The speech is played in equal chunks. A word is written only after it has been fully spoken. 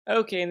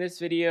Okay, in this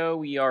video,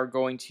 we are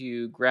going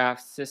to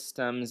graph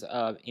systems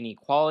of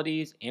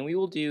inequalities, and we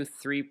will do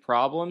three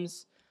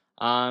problems.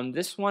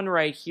 This one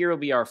right here will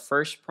be our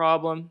first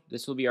problem,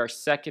 this will be our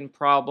second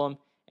problem,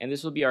 and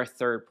this will be our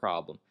third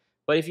problem.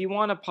 But if you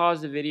want to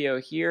pause the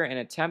video here and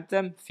attempt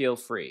them, feel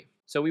free.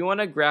 So we want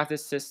to graph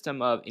this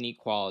system of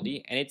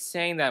inequality, and it's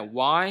saying that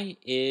y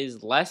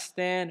is less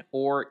than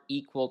or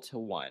equal to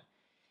 1.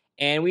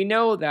 And we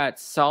know that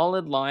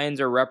solid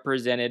lines are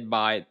represented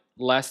by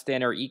less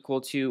than or equal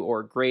to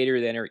or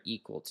greater than or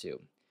equal to.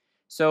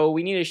 So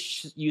we need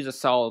to use a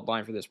solid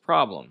line for this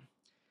problem.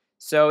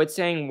 So it's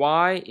saying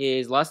y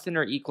is less than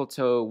or equal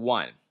to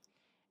 1.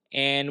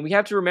 And we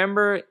have to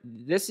remember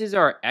this is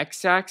our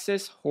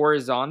x-axis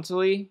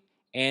horizontally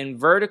and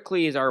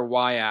vertically is our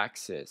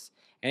y-axis.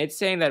 And it's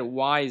saying that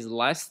y is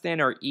less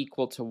than or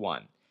equal to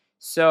 1.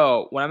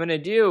 So what I'm going to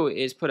do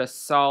is put a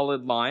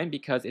solid line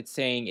because it's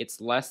saying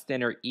it's less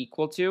than or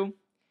equal to.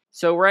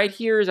 So right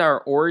here is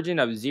our origin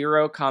of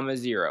 0,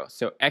 0.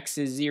 So x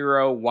is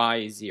 0, y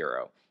is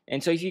 0.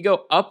 And so if you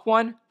go up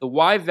 1, the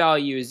y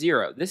value is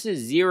 0. This is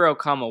 0,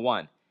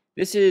 1.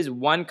 This is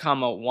 1,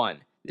 1.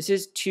 This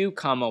is 2,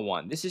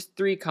 1. This is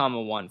 3,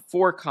 1,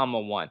 4,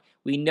 1.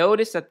 We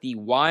notice that the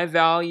y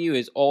value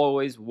is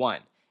always 1.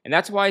 And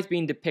that's why it's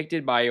being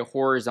depicted by a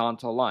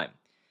horizontal line.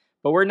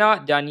 But we're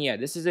not done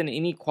yet. This is an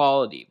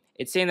inequality.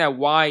 It's saying that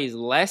y is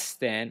less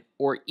than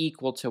or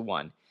equal to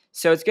 1.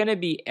 So it's going to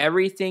be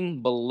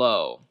everything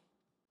below.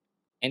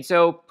 And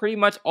so pretty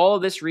much all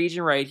of this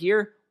region right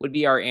here would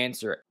be our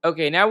answer.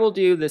 Okay, now we'll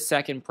do the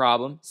second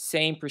problem.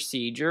 Same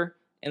procedure.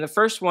 And the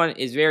first one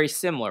is very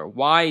similar.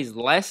 Y is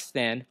less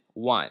than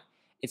 1.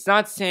 It's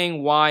not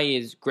saying y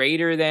is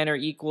greater than or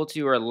equal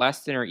to or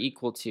less than or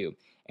equal to.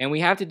 And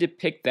we have to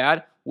depict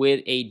that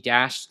with a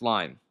dashed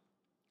line.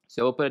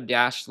 So we'll put a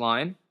dashed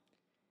line.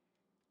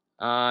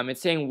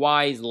 It's saying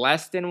y is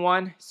less than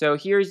 1. So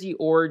here's the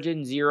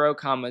origin 0,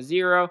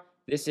 0.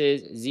 This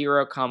is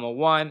 0,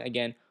 1.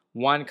 Again,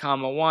 1,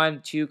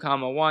 1, 2,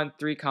 1,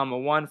 3,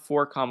 1,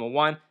 4,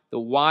 1. The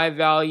y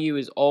value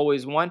is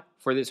always 1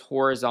 for this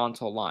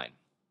horizontal line.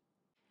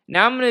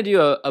 Now I'm going to do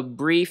a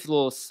brief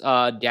little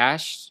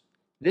dash.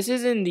 This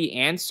isn't the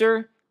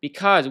answer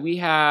because we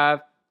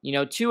have,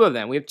 two of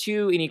them. We have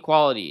two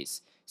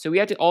inequalities. So we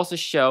have to also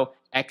show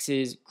x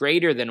is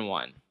greater than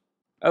 1.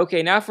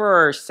 Okay, now for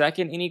our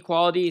second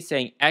inequality,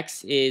 saying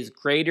x is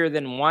greater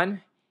than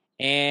 1.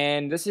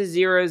 And this is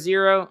 0,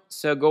 0.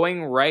 So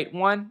going right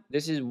 1,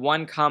 this is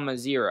 1,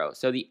 0.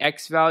 So the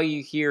x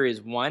value here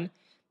is 1.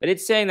 But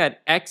it's saying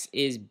that x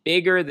is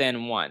bigger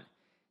than 1.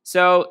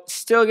 So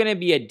still going to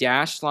be a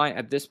dashed line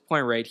at this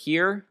point right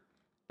here.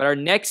 But our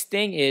next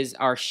thing is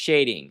our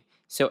shading.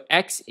 So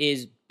x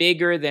is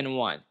bigger than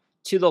 1.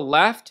 To the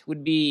left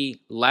would be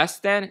less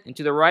than, and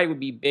to the right would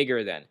be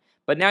bigger than.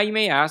 But now you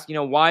may ask,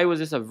 why was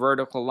this a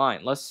vertical line?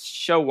 Let's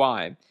show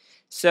why.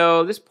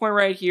 So this point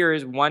right here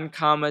is 1,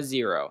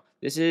 0.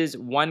 This is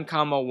 1,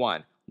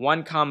 1,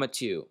 1,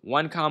 2,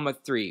 1,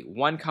 3,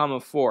 1,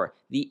 4.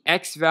 The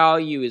x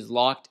value is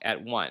locked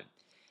at 1.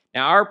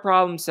 Now our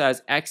problem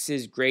says x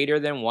is greater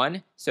than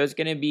 1, so it's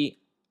going to be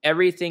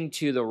everything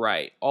to the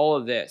right, all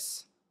of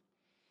this.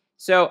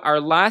 So our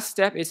last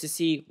step is to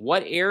see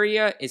what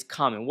area is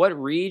common, what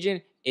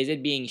region is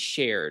it being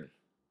shared.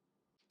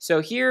 So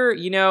here,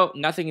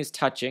 nothing is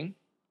touching.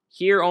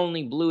 Here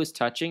only blue is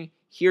touching.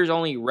 Here's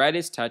only red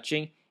is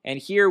touching. And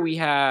here we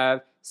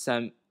have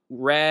some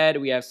red,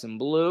 we have some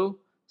blue.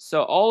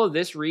 So all of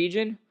this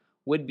region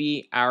would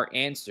be our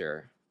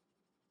answer.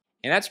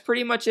 And that's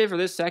pretty much it for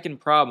this second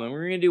problem.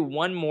 We're going to do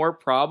one more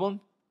problem,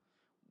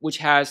 which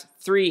has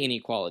three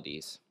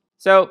inequalities.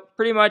 So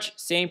pretty much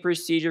same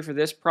procedure for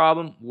this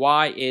problem.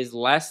 Y is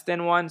less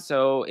than 1.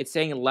 So it's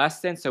saying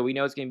less than, so we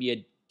know it's going to be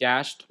a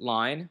dashed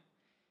line.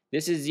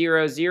 This is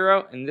 0,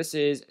 0, and this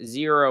is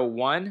 0,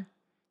 1.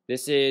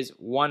 This is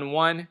 1,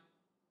 1,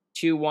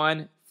 2,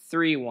 1,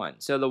 3, 1.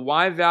 So the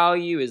y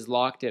value is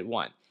locked at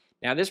 1.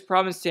 Now this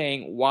problem is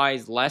saying y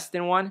is less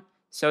than 1,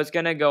 so it's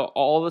going to go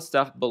all the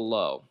stuff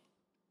below.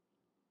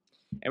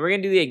 And we're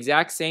going to do the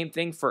exact same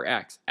thing for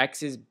x.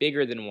 X is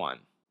bigger than 1.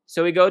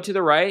 So we go to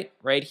the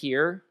right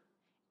here,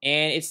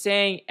 and it's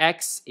saying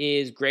x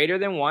is greater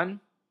than 1.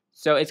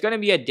 So it's going to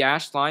be a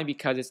dashed line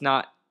because it's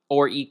not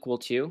or equal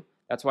to.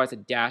 That's why it's a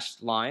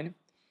dashed line.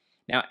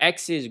 Now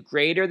x is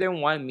greater than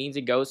 1 means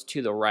it goes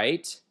to the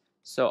right.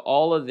 So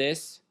all of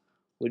this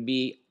would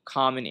be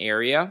common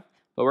area.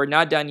 But we're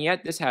not done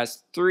yet. This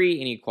has three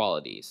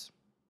inequalities.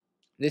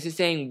 This is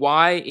saying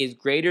y is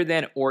greater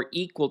than or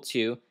equal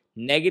to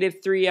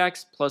negative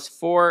 3x plus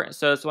 4.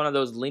 So it's one of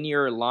those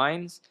linear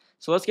lines.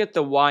 So let's get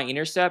the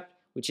y-intercept,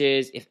 which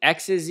is if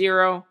x is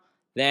 0,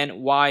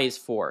 then y is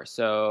 4.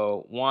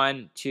 So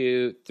 1,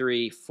 2,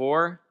 3,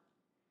 4.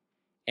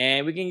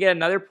 And we can get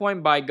another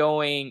point by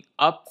going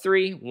up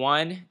 3,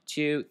 1,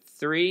 2,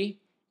 3,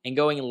 and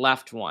going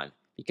left 1,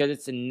 because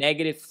it's a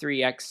negative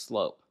 3x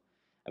slope.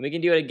 And we can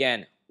do it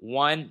again,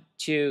 1,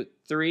 2,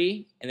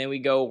 3, and then we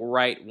go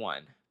right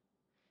 1.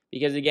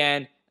 Because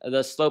again,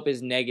 the slope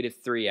is negative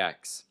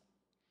 3x.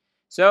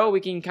 So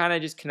we can kind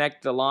of just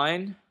connect the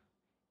line,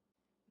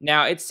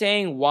 Now it's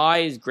saying y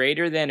is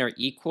greater than or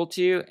equal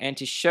to, and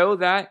to show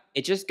that,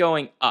 it's just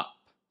going up.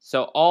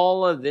 So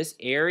all of this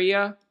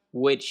area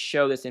would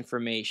show this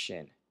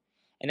information.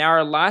 And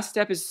our last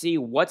step is to see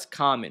what's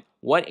common.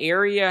 What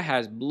area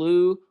has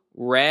blue,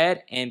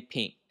 red, and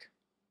pink?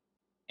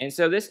 And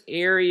so this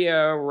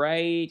area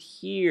right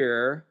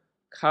here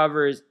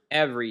covers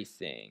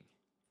everything.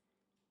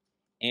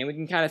 And we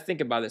can kind of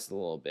think about this a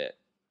little bit.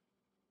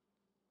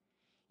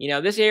 You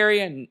know, this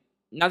area,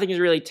 nothing is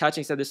really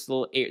touching except this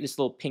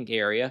little pink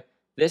area.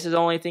 This is the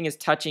only thing is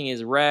touching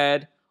is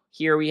red.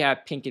 Here we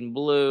have pink and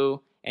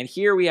blue. And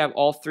here we have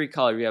all three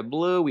colors. We have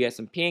blue, we have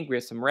some pink, we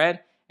have some red.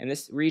 And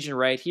this region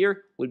right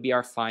here would be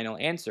our final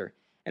answer.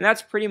 And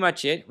that's pretty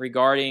much it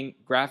regarding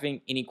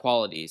graphing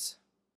inequalities.